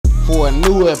for a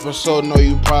new episode. Know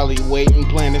you probably waiting,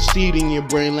 plant a seed in your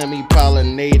brain, let me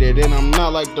pollinate it. And I'm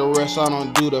not like the rest, I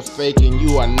don't do the faking.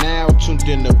 You are now tuned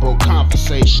in to Bro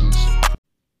Conversations.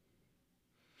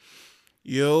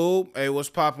 Yo, hey, what's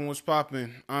poppin', what's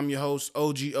poppin'? I'm your host,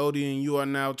 OG Odie, and you are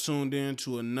now tuned in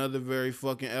to another very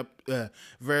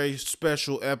very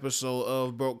special episode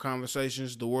of Broke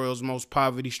Conversations, the world's most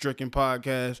poverty-stricken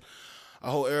podcast. I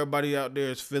hope everybody out there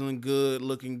is feeling good,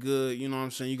 looking good. You know what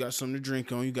I'm saying? You got something to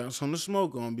drink on, you got something to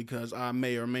smoke on, because I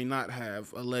may or may not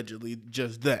have, allegedly,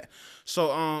 just that.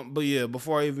 So, but yeah,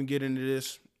 before I even get into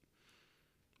this,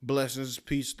 blessings,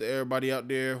 peace to everybody out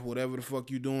there. Whatever the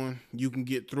fuck you doing, you can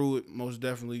get through it. Most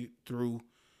definitely through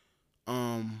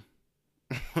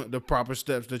the proper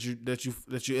steps that you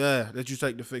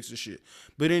take to fix the shit.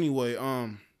 But anyway,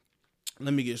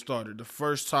 let me get started. The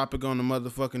first topic on the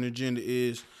motherfucking agenda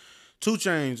is 2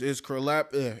 Chainz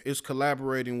is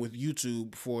collaborating with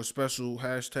YouTube for a special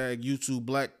hashtag YouTube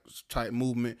Black type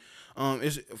movement.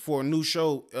 It's for a new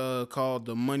show called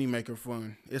the Moneymaker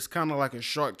Fund. It's kind of like a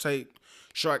Shark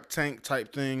Tank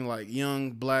type thing, like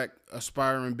young black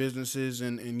aspiring businesses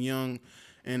and young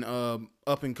and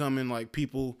up and coming like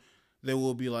people that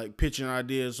will be like pitching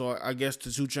ideas, or I guess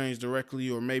to 2 Chainz directly,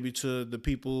 or maybe to the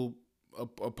people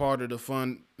a part of the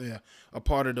fund, a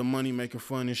part of the Moneymaker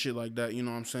Fund and shit like that. You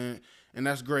know what I'm saying? And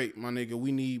that's great, my nigga.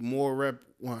 We need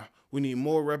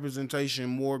more representation,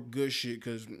 more good shit,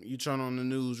 because you turn on the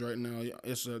news right now,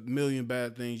 it's a million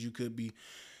bad things you could be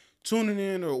tuning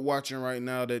in or watching right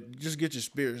now that just get your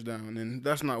spirits down, and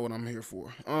that's not what I'm here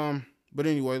for. But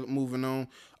anyway, moving on.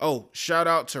 Oh, shout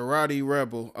out to Roddy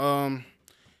Rebel.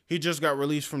 He just got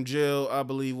released from jail, I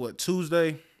believe,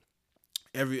 Tuesday.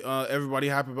 Everybody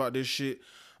happy about this shit.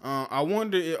 I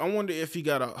wonder if he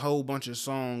got a whole bunch of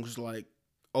songs like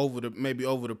over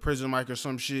the prison mic or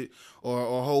some shit, or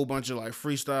a whole bunch of like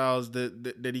freestyles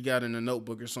that he got in a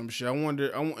notebook or some shit. I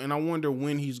wonder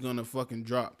when he's gonna fucking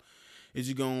drop. Is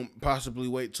he gonna possibly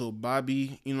wait till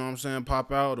Bobby, you know what I'm saying,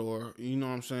 pop out, or you know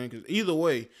what I'm saying? Because either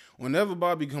way, whenever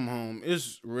Bobby come home,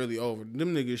 it's really over.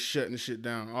 Them niggas shutting shit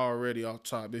down already off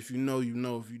top. If you know, you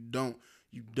know. If you don't,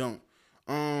 you don't.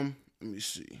 Let me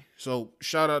see. So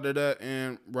shout out to that,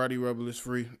 and Roddy Rebel is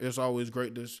free. It's always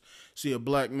great to see a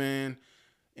black man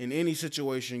in any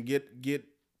situation get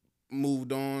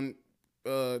moved on.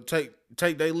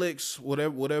 Take they licks,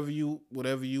 whatever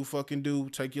you fucking do,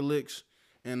 take your licks,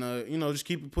 and just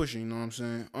keep it pushing. You know what I'm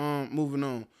saying? Moving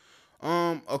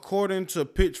on. According to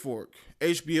Pitchfork,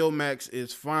 HBO Max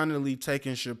is finally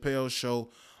taking Chappelle's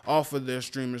show off of their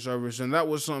streaming service, and that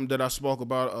was something that I spoke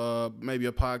about maybe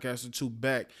a podcast or 2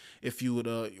 back. If you would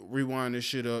rewind this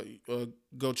shit,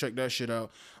 go check that shit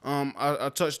out. I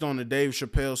touched on the Dave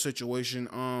Chappelle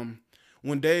situation.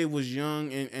 When Dave was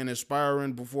young and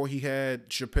aspiring, before he had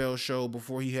Chappelle's show,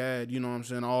 before he had, you know what I'm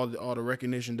saying, all the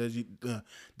recognition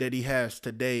that he has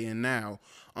today and now,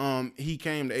 he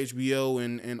came to HBO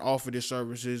and offered his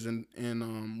services,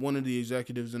 and one of the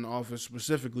executives in the office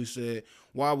specifically said,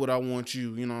 "Why would I want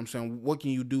you? You know what I'm saying? What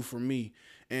can you do for me?"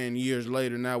 And years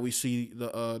later, now we see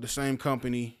the same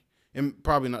company, and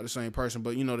probably not the same person,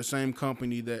 but the same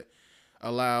company that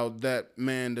allowed that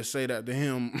man to say that to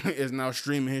him is now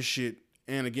streaming his shit,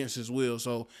 and against his will.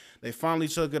 So they finally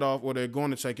took it off, or they're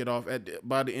going to take it off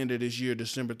by the end of this year,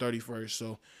 December 31st.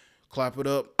 So clap it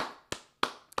up.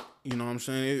 You know what I'm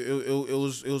saying? It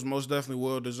was most definitely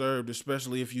well deserved,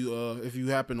 especially if you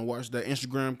happen to watch that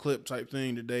Instagram clip type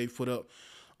thing that Dave put up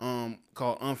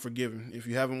called Unforgiven. If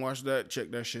you haven't watched that,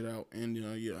 check that shit out. And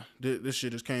this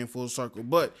shit has came full circle,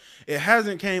 but it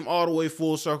hasn't came all the way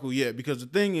full circle yet, because the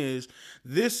thing is,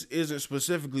 this isn't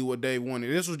specifically what Dave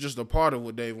wanted. This was just a part of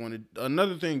what Dave wanted.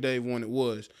 Another thing Dave wanted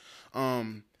was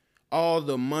all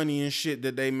the money and shit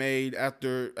that they made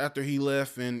after he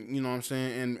left, and you know what I'm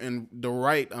saying, and the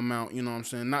right amount, you know what I'm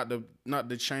saying, not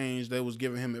the change they was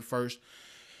giving him at first.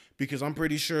 Because I'm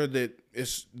pretty sure that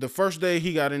it's the first day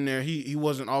he got in there, he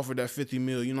wasn't offered that 50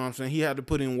 mil. You know what I'm saying? He had to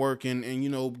put in work and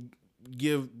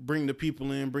bring the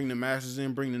people in, bring the masses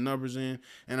in, bring the numbers in.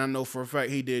 And I know for a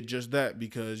fact he did just that,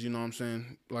 because, you know what I'm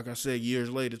saying, like I said, years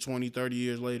later, 20, 30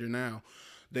 years later now,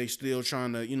 they still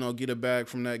trying to, get a bag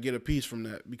from that, get a piece from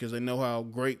that, because they know how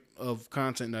great of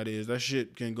content that is. That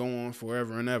shit can go on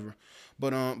forever and ever.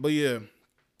 But yeah,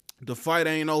 the fight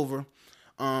ain't over.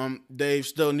 Dave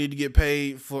still need to get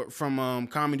paid from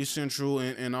Comedy Central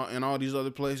and all these other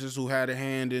places who had a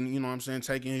hand in, you know what I'm saying,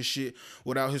 taking his shit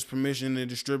without his permission and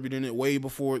distributing it way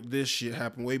before this shit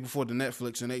happened, way before the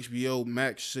Netflix and HBO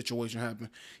Max situation happened,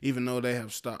 even though they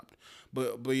have stopped.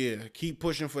 But yeah, keep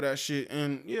pushing for that shit,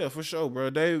 and yeah, for sure, bro.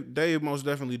 Dave most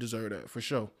definitely deserve that, for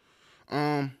sure.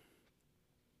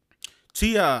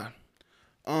 T.I.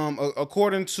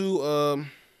 According to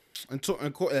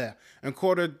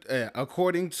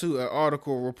according to an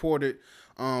article reported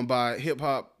by Hip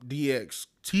Hop DX,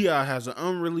 Ti has an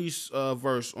unreleased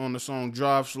verse on the song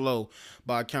 "Drive Slow"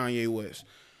 by Kanye West.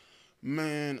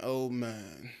 Man, oh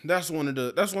man, that's one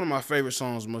of my favorite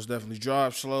songs. Most definitely,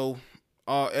 "Drive Slow."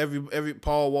 Every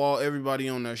Paul Wall, everybody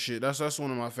on that shit. That's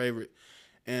one of my favorite.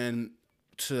 And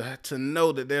to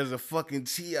know that there's a fucking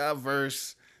Ti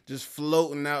verse just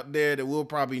floating out there that we'll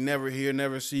probably never hear,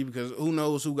 never see, because who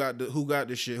knows who got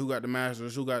the shit, who got the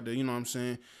masters, who got the, you know what I'm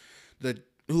saying, the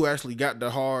who actually got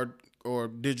the hard or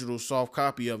digital soft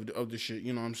copy of the shit,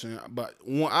 you know what I'm saying. But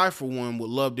I for one would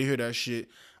love to hear that shit.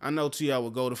 I know Ti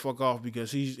would go the fuck off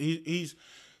because he's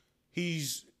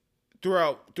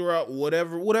throughout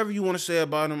whatever you want to say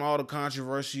about him, all the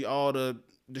controversy, all the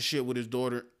shit with his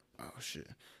daughter. Oh shit,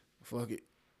 fuck it.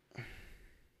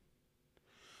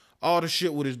 All the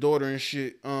shit with his daughter and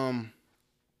shit.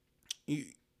 You,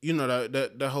 you know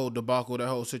that whole debacle, that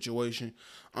whole situation.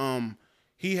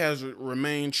 He has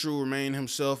remained true, remained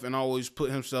himself, and always put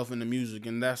himself in the music,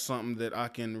 and that's something that I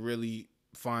can really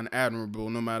find admirable,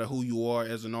 no matter who you are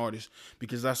as an artist,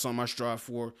 because that's something I strive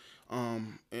for,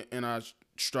 and I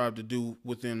strive to do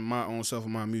within my own self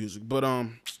and my music. But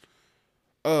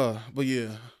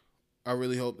yeah, I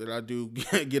really hope that I do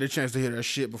get a chance to hear that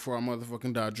shit before I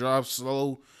motherfucking die. Drive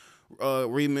Slow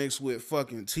remix with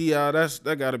fucking Ti.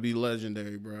 That gotta be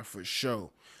legendary, bro, for sure.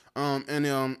 I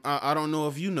don't know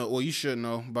if you know, well, you should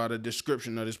know by the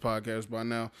description of this podcast by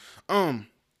now.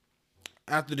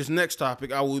 After this next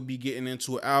topic, I will be getting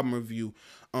into an album review.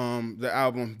 The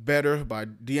album "Better" by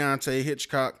Deontay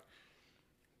Hitchcock.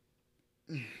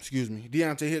 Excuse me,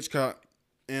 Deontay Hitchcock.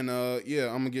 And yeah,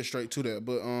 I'm gonna get straight to that.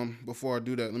 But before I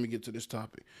do that, let me get to this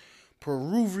topic.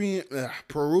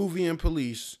 Peruvian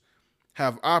police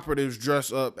have operatives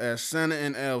dress up as Santa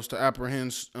and elves to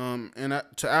apprehend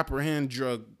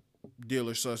drug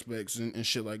dealer suspects and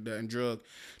shit like that, and drug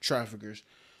traffickers.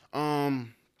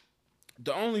 Um,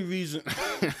 the only reason,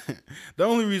 the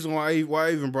only reason why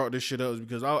I even brought this shit up is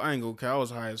because I ain't gonna care. I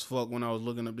was high as fuck when I was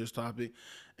looking up this topic,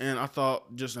 and I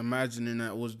thought just imagining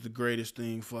that was the greatest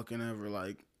thing fucking ever.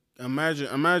 Like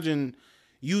imagine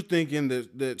you thinking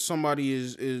that somebody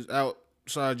is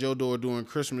outside your door doing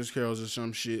Christmas carols or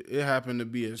some shit. It happened to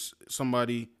be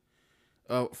somebody,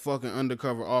 a fucking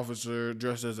undercover officer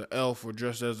dressed as an elf or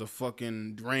dressed as a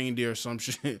fucking reindeer or some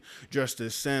shit, dressed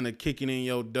as Santa, kicking in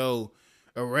your door,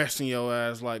 arresting your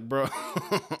ass. Like, bro,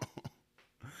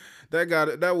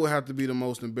 that would have to be the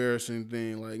most embarrassing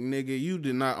thing. Like, nigga, you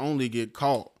did not only get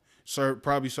caught,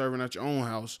 probably serving at your own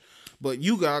house, but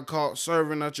you got caught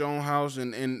serving at your own house,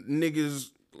 and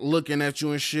niggas looking at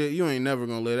you and shit. You ain't never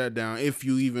gonna lay that down if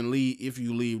you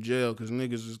leave jail, because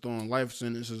niggas is throwing life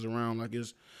sentences around like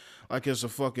it's a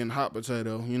fucking hot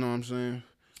potato. You know what I'm saying?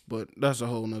 But that's a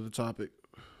whole nother topic.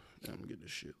 Yeah, I'm gonna get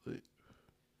this shit lit.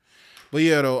 But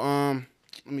yeah, though,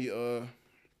 let me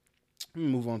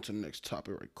move on to the next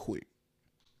topic right quick.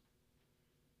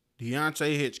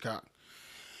 Deontay Hitchcock.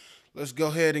 Let's go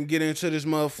ahead and get into this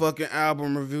motherfucking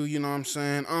album review. You know what I'm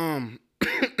saying?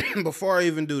 Before I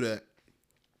even do that,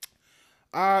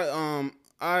 I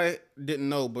didn't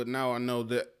know, but now I know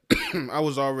that I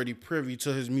was already privy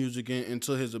to his music and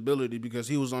to his ability, because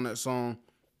he was on that song.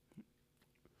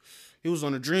 He was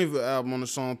on the Dreamville album on the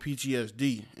song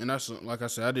PTSD, and that's, like I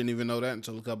said, I didn't even know that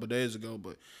until a couple of days ago.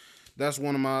 But that's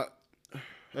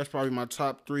that's probably my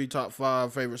top 3, top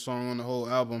 5 favorite song on the whole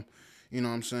album. You know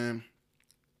what I'm saying?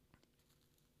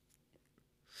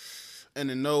 And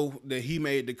to know that he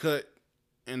made the cut,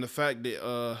 and the fact that,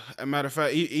 a matter of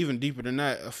fact, even deeper than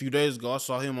that, a few days ago I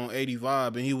saw him on 80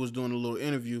 Vibe, and he was doing a little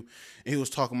interview, and he was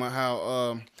talking about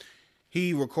how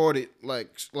he recorded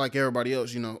like everybody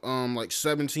else, like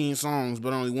 17 songs,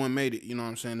 but only one made it. You know what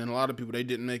I'm saying? And a lot of people, they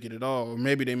didn't make it at all, or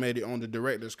maybe they made it on the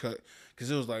director's cut, because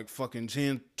it was like fucking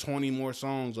 10, 20 more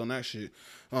songs on that shit.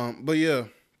 But yeah,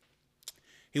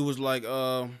 he was like, you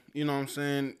know what I'm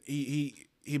saying?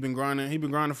 He been grinding. He been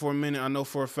grinding for a minute. I know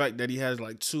for a fact that he has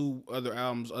like 2 other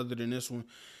albums other than this one.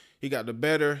 He got the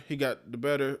better. He got the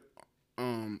better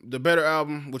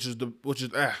album, which is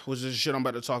the shit I'm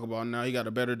about to talk about now. He got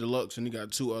a better deluxe, and he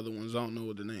got 2 other ones. I don't know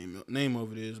what the name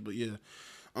of it is, but yeah.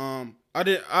 I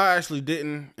actually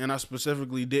didn't, and I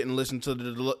specifically didn't listen to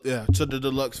the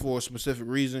deluxe for a specific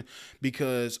reason,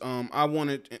 because I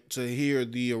wanted to hear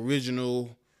the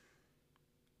original,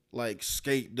 like,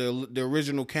 skate, the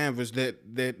original canvas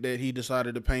that he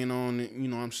decided to paint on, you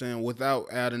know what I'm saying, without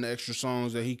adding the extra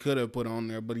songs that he could have put on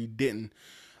there, but he didn't.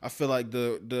 I feel like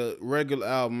the regular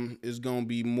album is gonna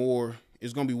be more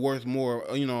it's gonna be worth more,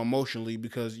 emotionally,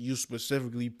 because you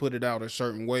specifically put it out a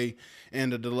certain way.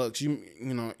 And the deluxe, you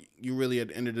really, at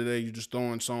the end of the day, you're just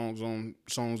throwing songs on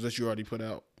songs that you already put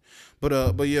out. But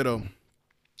yeah though.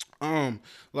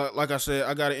 Like I said,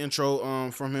 I got an intro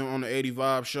from him on the 80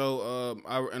 Vibe show.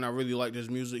 I really like his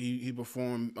music. He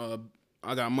performed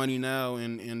I Got Money Now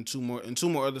and two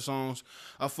more other songs.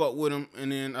 I fucked with him,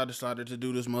 and then I decided to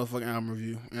do this motherfucking album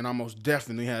review. And I most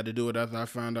definitely had to do it after I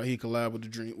found out he collabed with the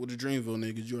Dreamville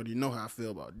niggas. You already know how I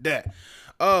feel about that.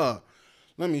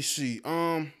 Let me see.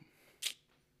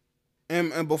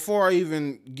 And before I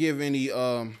even give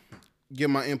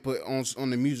my input on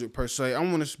the music per se, I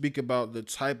want to speak about the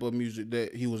type of music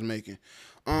that he was making.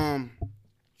 And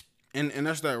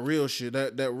that's that real shit,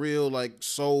 that real like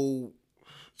soul,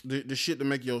 the shit to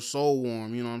make your soul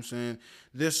warm. You know what I'm saying?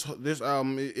 This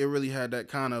album, it really had that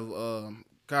kind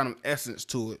of essence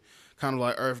to it, kind of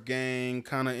like Earth Gang,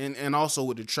 kind of, and also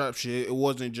with the trap shit, it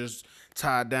wasn't just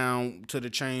tied down to the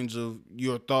chains of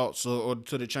your thoughts, or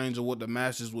to the chains of what the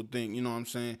masses would think. You know what I'm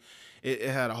saying? It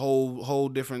had a whole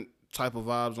different type of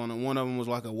vibes on it. One of them was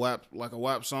like a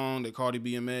WAP song that Cardi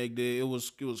B and Meg did. It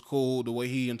was cool the way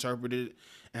he interpreted it.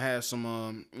 It had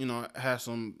some had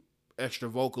some extra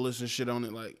vocalists and shit on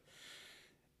it, like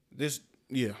this.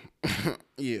 Yeah.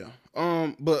 Yeah.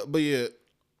 But yeah,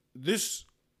 this,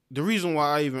 the reason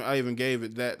why I even gave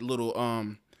it that little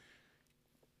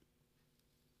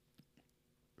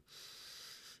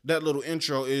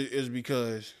intro is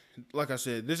because, like I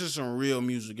said, this is some real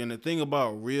music. And the thing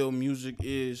about real music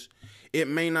is it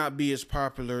may not be as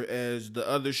popular as the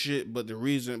other shit, but the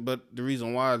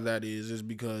reason why that is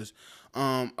because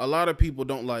a lot of people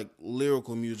don't like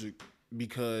lyrical music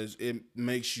because it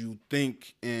makes you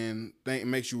think, and it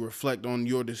makes you reflect on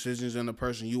your decisions and the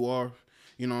person you are.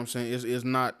 You know what I'm saying?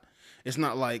 It's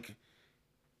not like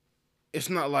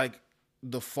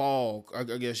the fog. I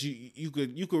guess you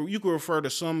could refer to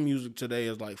some music today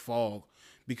as like fog,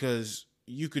 because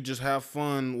you could just have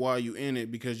fun while you in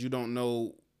it, because you don't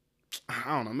know.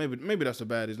 I don't know. Maybe that's a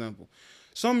bad example.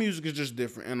 Some music is just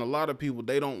different, and a lot of people,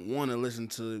 they don't want to listen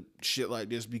to shit like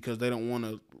this because they don't want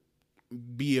to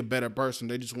be a better person.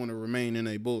 They just want to remain in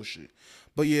a bullshit.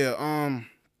 But yeah,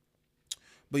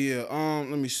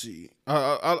 let me see.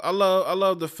 I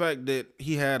love the fact that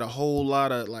he had a whole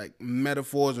lot of like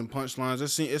metaphors and punchlines.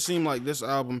 It seemed like this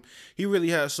album, he really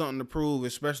had something to prove,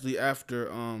 especially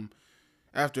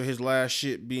after his last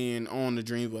shit being on the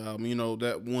Dreamville album. You know,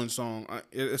 that one song.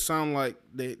 It sounded like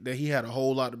that he had a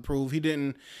whole lot to prove. He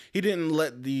didn't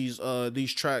let these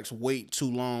tracks wait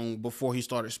too long before he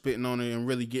started spitting on it and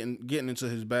really getting into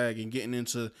his bag and getting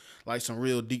into like some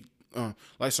real deep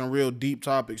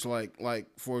topics, like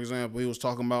for example, he was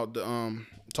talking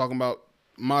about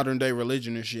modern day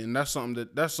religion and shit, and that's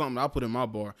something I put in my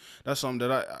bar. That's something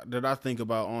that I think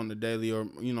about on the daily, or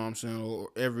you know what I'm saying, or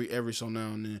every so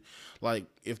now and then. Like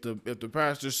if the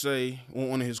pastor say,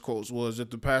 one of his quotes was, if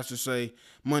the pastor say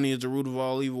money is the root of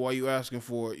all evil, why you asking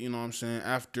for it? You know what I'm saying?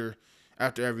 After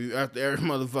every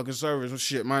motherfucking service,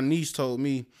 shit. My niece told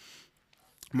me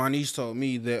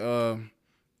that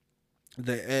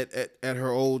that at her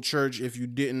old church, if you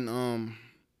didn't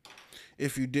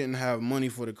have money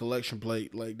for the collection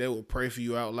plate, like they would pray for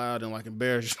you out loud and like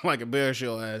embarrass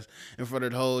your ass in front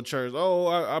of the whole church. Oh,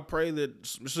 I pray that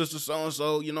sister so and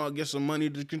so, get some money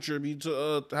to contribute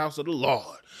to the house of the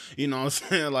Lord. You know what I'm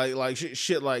saying? Like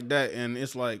shit like that. And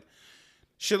it's like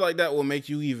shit like that will make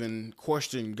you even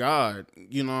question God.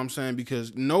 You know what I'm saying?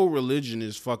 Because no religion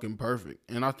is fucking perfect.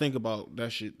 And I think about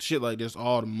that shit like this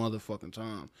all the motherfucking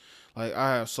time. Like,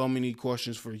 I have so many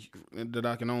questions that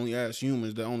I can only ask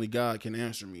humans that only God can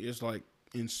answer me. It's like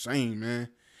insane, man.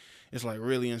 It's like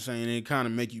really insane. And it kind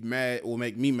of make you mad, or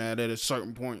make me mad at a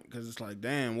certain point, because it's like,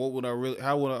 damn,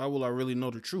 how will I really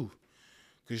know the truth?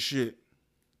 Because shit,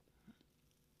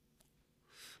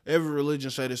 every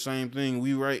religion say the same thing.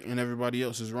 We right and everybody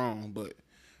else is wrong. But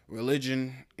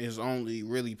religion is only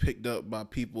really picked up by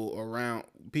people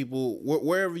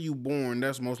wherever you born.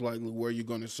 That's most likely where you're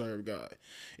going to serve God.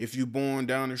 If you born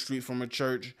down the street from a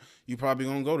church, you probably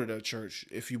going to go to that church.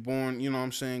 If you born, you know what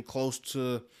I'm saying,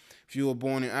 if you were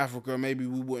born in Africa, maybe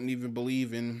we wouldn't even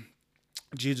believe in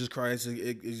Jesus Christ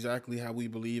exactly how we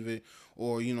believe it.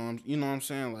 Or you know what I'm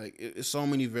saying, like it's so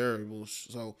many variables.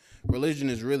 So religion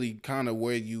is really kind of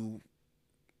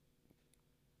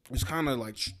it's kind of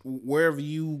like wherever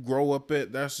you grow up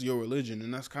at, that's your religion.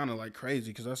 And that's kind of like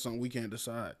crazy, because that's something we can't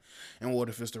decide. And what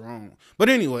if it's the wrong? But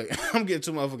anyway, I'm getting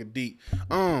too motherfucking deep.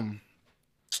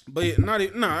 But yeah, not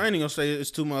even, nah, I ain't gonna say it's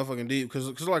too motherfucking deep,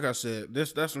 cause like I said,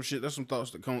 that's some shit, that's some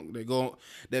thoughts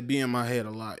that be in my head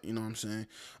a lot. You know what I'm saying?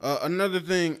 Another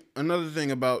thing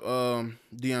about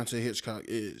Deontay Hitchcock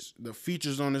is the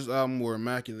features on this album were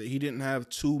immaculate. He didn't have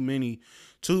too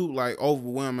like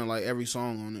overwhelming, like every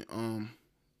song on it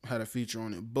had a feature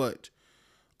on it, but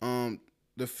um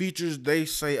the features, they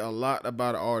say a lot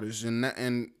about an artist, and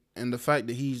the fact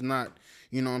that he's not,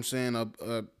 you know what I'm saying,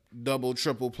 a double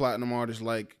triple platinum artist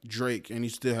like Drake, and he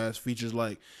still has features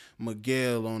like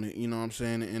Miguel on it, you know what I'm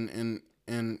saying,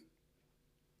 and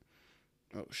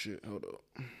oh shit, hold up,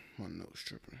 my nose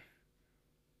tripping.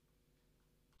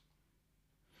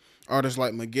 Artists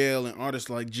like Miguel and artists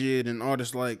like Jid and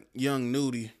artists like Young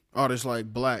Nudie, artists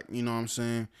like Black, you know what I'm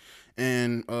saying,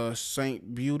 and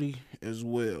Saint Beauty as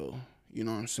well, you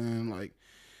know what I'm saying, like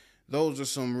those are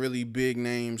some really big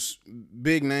names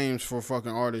for fucking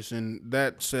artists, and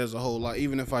that says a whole lot.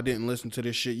 Even if I didn't listen to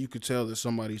this shit, you could tell that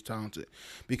somebody's talented,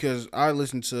 because I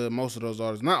listen to most of those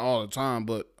artists, not all the time,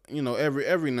 but you know,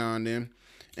 every now and then,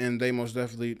 and they most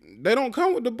definitely, they don't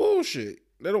come with the bullshit.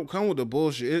 They don't come with the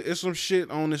bullshit. It's some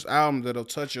shit on this album that'll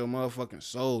touch your motherfucking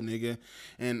soul, nigga.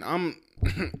 And I'm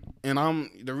and I'm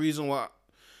the reason why.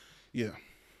 Yeah,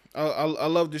 I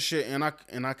love this shit, and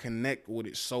I connect with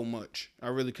it so much. I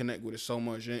really connect with it so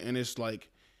much, and it's like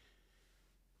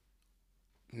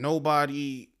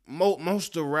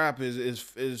most of rap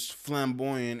is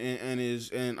flamboyant,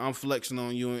 and I'm flexing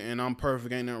on you, and I'm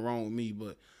perfect, ain't nothing wrong with me.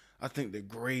 But I think the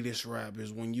greatest rap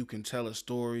is when you can tell a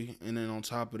story, and then on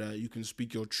top of that, you can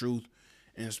speak your truth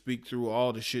and speak through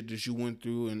all the shit that you went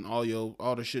through, and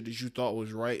all the shit that you thought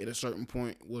was right at a certain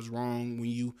point was wrong when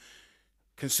you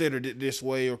considered it this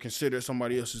way or considered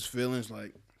somebody else's feelings.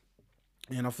 Like,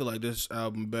 and I feel like this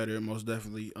album better, most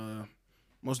definitely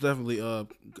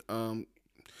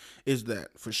is that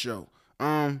for sure.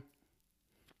 Um,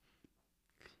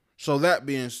 so that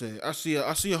being said, I see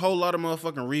a whole lot of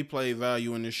motherfucking replay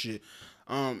value in this shit.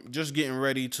 Just getting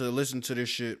ready to listen to this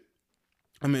shit.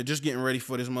 I mean, just getting ready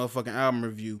for this motherfucking album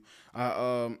review.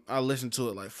 I listened to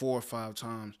it like 4 or 5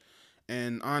 times,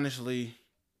 and honestly,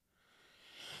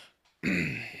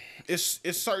 it's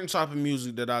certain type of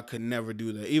music that I could never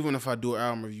do that. Even if I do an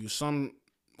album review,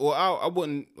 I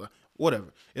wouldn't.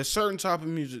 Whatever. It's certain type of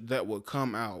music that would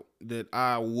come out that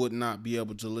I would not be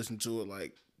able to listen to it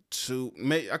like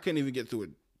I couldn't even get through it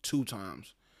 2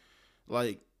 times.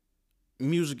 Like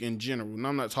music in general. And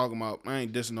I'm not talking about. I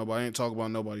ain't dissing nobody. I ain't talking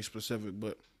about nobody specific.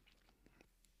 But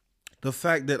the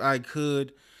fact that I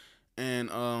could, and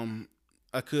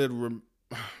I could.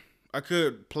 I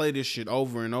could play this shit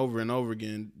over and over and over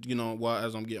again, you know, while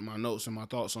as I'm getting my notes and my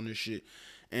thoughts on this shit,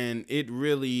 and it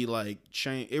really like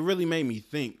changed. It really made me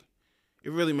think.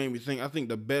 It really made me think. I think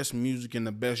the best music and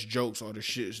the best jokes are the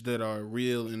shits that are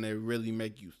real and they really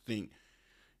make you think.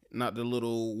 Not the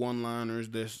little one-liners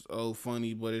that's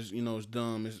funny, but it's, you know, it's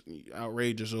dumb, it's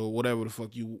outrageous, or whatever the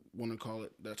fuck you want to call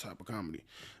it. That type of comedy.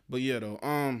 But yeah, though.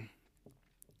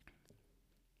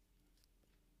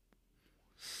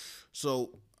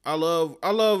 So I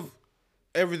love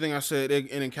everything I said.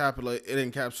 It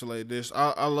encapsulate this.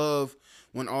 I love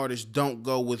when artists don't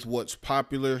go with what's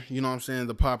popular. You know what I'm saying?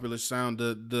 The popular sound,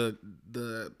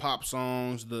 the pop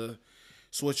songs, the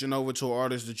switching over to an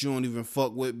artist that you don't even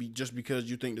fuck with just because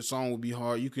you think the song would be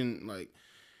hard. You can like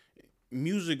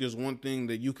music is one thing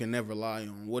that you can never lie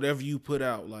on. Whatever you put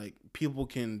out, like people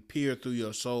can peer through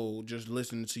your soul just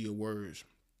listening to your words.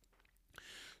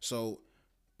 So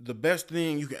the best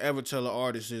thing you can ever tell an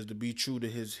artist is to be true to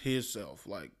his self.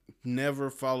 Like never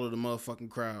follow the motherfucking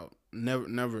crowd.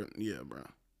 Never. Yeah, bro.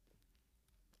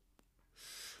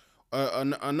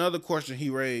 Another question he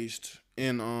raised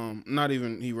in not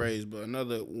even he raised, but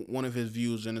another one of his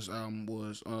views in this album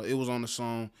was it was on the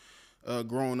song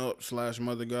 "Growing Up" /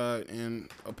 Mother God,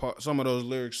 and some of those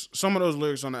lyrics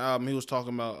on the album, he was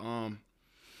talking about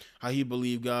how he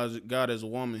believed God as a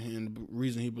woman, and the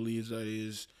reason he believes that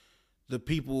is the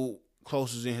people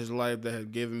closest in his life that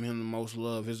have given him the most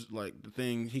love. His like the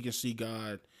thing he can see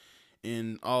God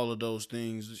in all of those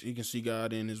things. He can see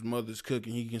God in his mother's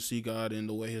cooking. He can see God in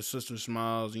the way his sister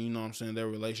smiles, and you know what I'm saying, their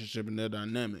relationship and their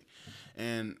dynamic.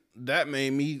 And that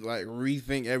made me like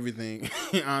rethink everything,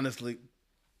 honestly.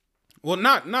 Well,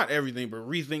 not everything, but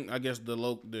rethink, I guess, the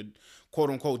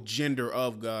quote unquote gender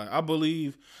of God. I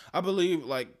believe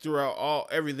like throughout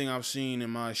everything I've seen in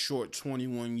my short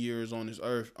 21 years on this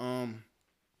earth,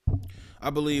 I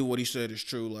believe what he said is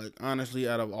true. Like honestly,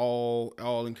 out of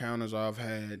all encounters I've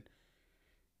had,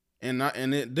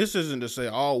 this isn't to say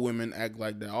all women act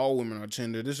like that. All women are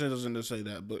tender. This isn't to say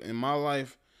that. But in my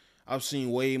life, I've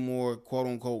seen way more quote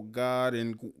unquote God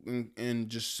and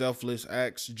just selfless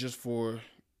acts just for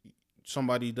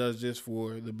somebody does this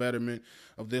for the betterment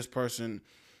of this person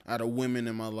out of women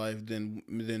in my life than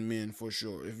men for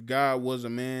sure. If God was a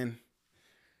man,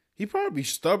 he probably be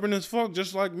stubborn as fuck,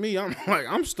 just like me.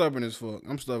 I'm stubborn as fuck.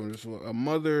 I'm stubborn as fuck. A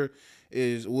mother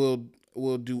is will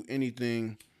do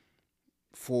anything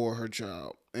for her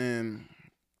child, and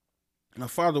a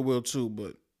father will too.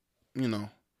 But you know,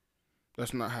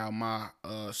 that's not how my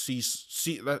see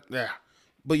that yeah.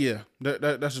 But yeah,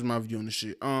 that's just my view on the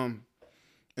shit.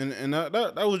 And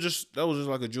that was just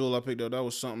like a jewel I picked up. That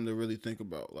was something to really think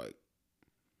about. Like,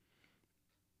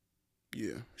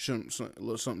 yeah, a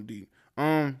little something deep.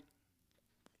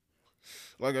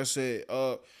 Like I said,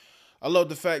 I love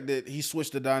the fact that he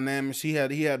switched the dynamics. He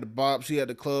had the bops, he had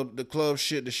the club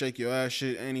shit, the shake your ass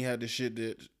shit, and he had the shit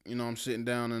that I'm sitting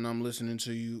down and I'm listening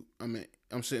to you. I mean,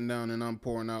 I'm sitting down and I'm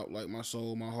pouring out like my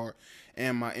soul, my heart,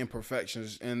 and my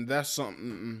imperfections, and that's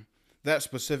something. That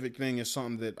specific thing is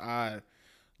something that I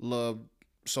love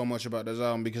so much about this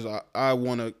album because I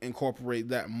want to incorporate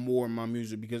that more in my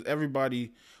music because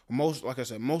everybody like I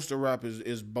said, most of the rap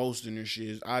is boasting and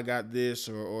shit. I got this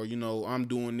or I'm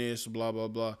doing this, blah blah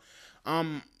blah.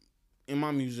 I'm in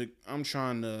my music, I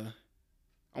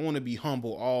want to be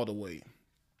humble all the way.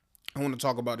 I want to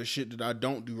talk about the shit that I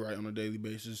don't do right on a daily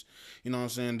basis. You know what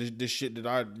I'm saying? This shit that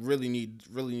I really need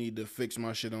to fix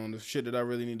my shit on. The shit that I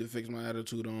really need to fix my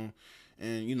attitude on,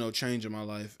 and change in my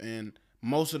life. And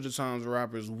most of the times,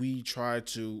 rap is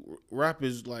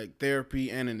like therapy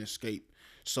and an escape.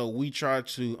 So we try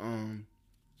to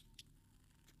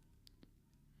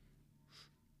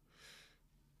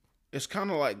it's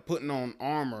kind of like putting on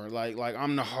armor. Like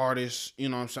I'm the hardest, you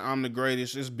know what I'm saying? I'm the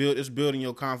greatest. It's building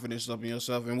your confidence up in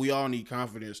yourself, and we all need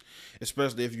confidence,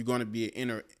 especially if you're going to be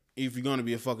if you're going to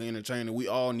be a fucking entertainer. We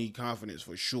all need confidence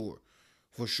for sure.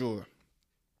 For sure.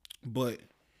 But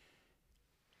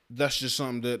that's just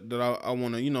something that I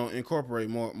want to, incorporate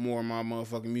more in my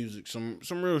motherfucking music. Some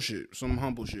real shit, some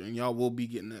humble shit, and y'all will be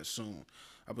getting that soon.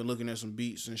 I've been looking at some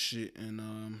beats and shit,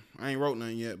 and I ain't wrote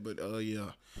nothing yet, but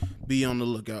yeah, be on the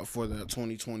lookout for that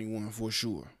 2021 for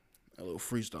sure. A little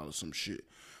freestyle or some shit.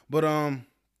 But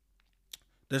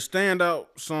the standout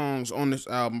songs on this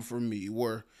album for me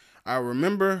were I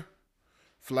Remember,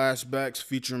 Flashbacks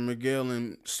featuring Miguel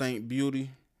and Saint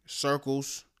Beauty,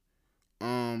 Circles,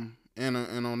 and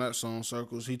on that song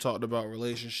Circles, he talked about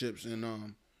relationships and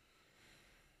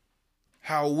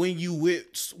how when you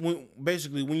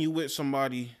with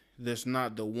somebody that's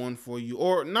not the one for you,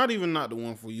 or not even not the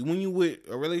one for you, when you with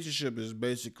a relationship is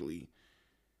basically,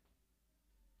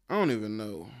 I don't even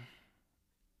know,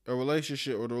 a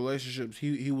relationship or the relationships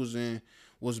he was in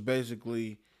was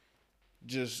basically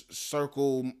just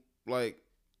circle like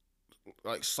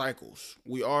cycles.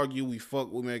 We argue, we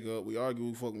fuck, we make up. We argue,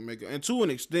 we fuck, we make up. And to an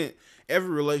extent, every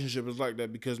relationship is like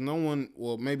that because no one,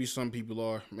 well, maybe some people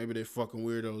are, maybe they're fucking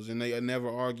weirdos and they never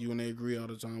argue and they agree all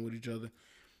the time with each other.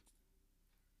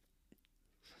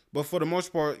 But for the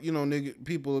most part,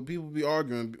 people be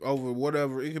arguing over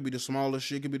whatever. It could be the smallest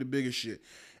shit, it could be the biggest shit.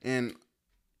 And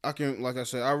like I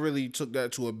said, I really took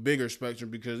that to a bigger spectrum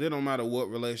because it don't matter what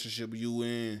relationship you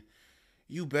in.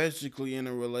 You basically in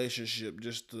a relationship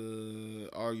just to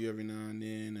argue every now and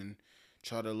then and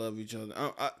try to love each other.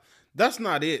 That's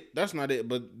not it. That's not it.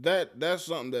 But that's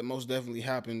something that most definitely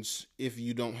happens if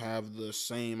you don't have the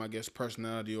same, I guess,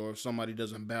 personality or if somebody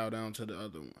doesn't bow down to the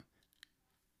other one.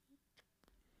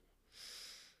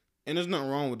 And there's nothing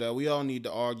wrong with that. We all need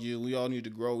to argue. We all need to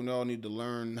grow. We all need to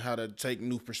learn how to take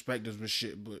new perspectives with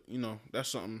shit. But that's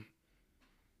something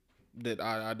that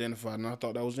I identified and I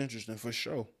thought that was interesting for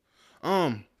sure.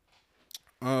 Um,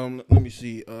 let me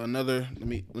see. Another. Let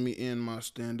me end my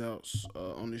standouts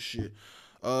on this shit.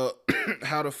 Uh,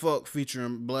 How the Fuck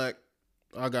featuring Black.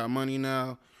 I Got Money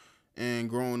Now and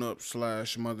Growing Up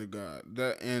slash Mother God.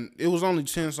 That and it was only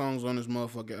 10 songs on this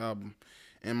motherfucking album,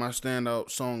 and my standout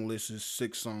song list is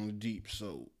 6 songs deep.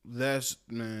 So that's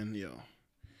man, yo.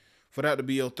 For that to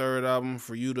be your third album,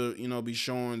 for you to be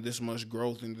showing this much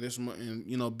growth and this much,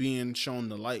 and being shown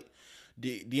the light.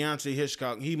 Deontay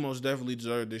Hitchcock, he most definitely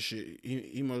deserved this shit.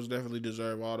 He most definitely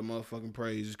deserved all the motherfucking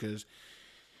praise because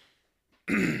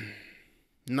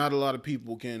not a lot of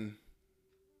people can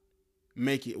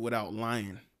make it without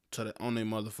lying on their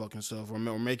motherfucking self, or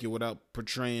make it without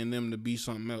portraying them to be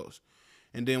something else.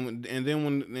 And then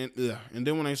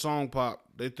when they song pop,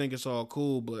 they think it's all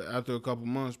cool, but after a couple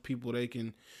months, people they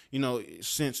can,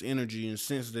 sense energy and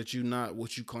sense that you not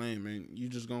what you claim, and you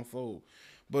just gonna fold.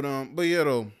 But yeah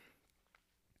though.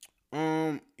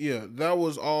 Yeah, that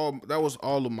was all. That was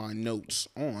all of my notes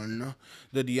on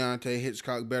the Deontay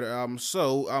Hitchcock Better album.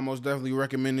 So I most definitely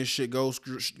recommend this shit. Go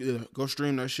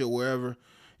stream that shit wherever.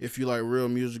 If you like real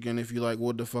music and if you like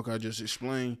what the fuck I just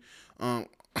explained, on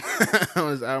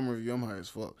this album review, I'm high as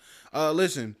fuck.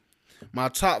 Listen, my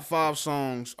top 5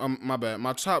 songs. My bad.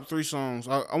 My top 3 songs.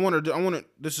 I want to.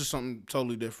 This is something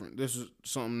totally different. This is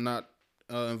something not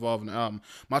involving the album.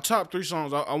 My top 3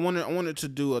 songs. I wanted to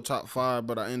do a top 5,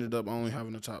 but I ended up only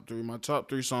having a top 3. My top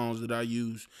 3 songs that I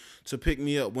use to pick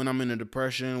me up when I'm in a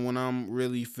depression, when I'm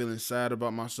really feeling sad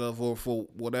about myself, or for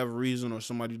whatever reason, or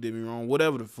somebody did me wrong,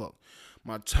 whatever the fuck.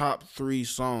 My top 3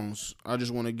 songs. I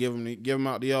just want to give them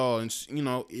out to y'all, and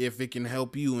if it can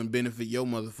help you and benefit your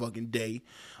motherfucking day.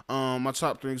 My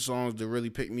top 3 songs that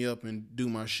really pick me up and do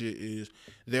my shit is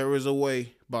 "There Is a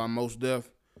Way" by Mos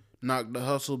Def, "Knock the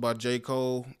Hustle" by J.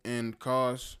 Cole and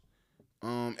Cause,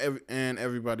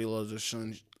 Everybody Loves the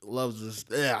Sun.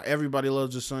 Everybody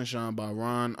Loves the Sunshine by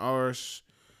Ron Ayers,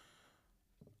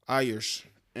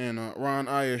 Ron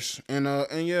Ayers, and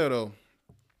yeah though.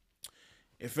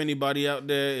 If anybody out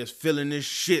there is feeling this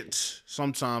shit,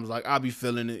 sometimes like I be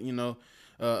feeling it,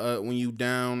 when you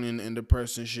down and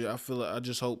depressed and shit, I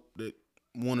just hope that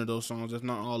one of those songs, that's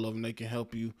not all of them, they can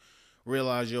help you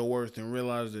realize your worth and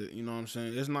realize that, you know what I'm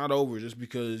saying, it's not over just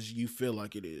because you feel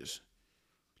like it is.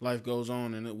 Life goes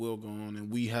on and it will go on, and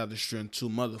we have the strength to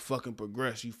motherfucking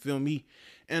progress. You feel me?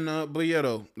 And but yeah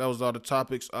though, that was all the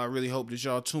topics. I really hope that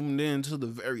y'all tuned in to the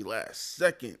very last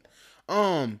second.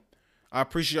 I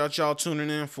appreciate y'all tuning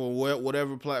in for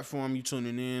whatever platform you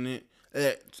tuning in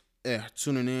at.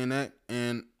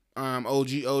 And I'm OG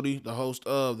Odie, the host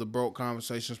of the Broke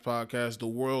Conversations podcast, the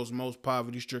world's most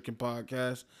poverty-stricken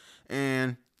podcast.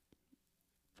 And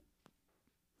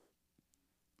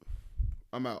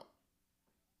I'm out.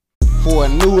 For a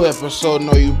new episode,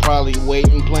 know you probably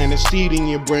waiting. Plant a seed in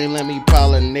your brain, let me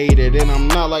pollinate it. And I'm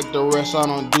not like the rest, I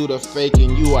don't do the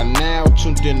faking. You are now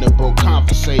tuned in to Broke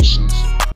Conversations.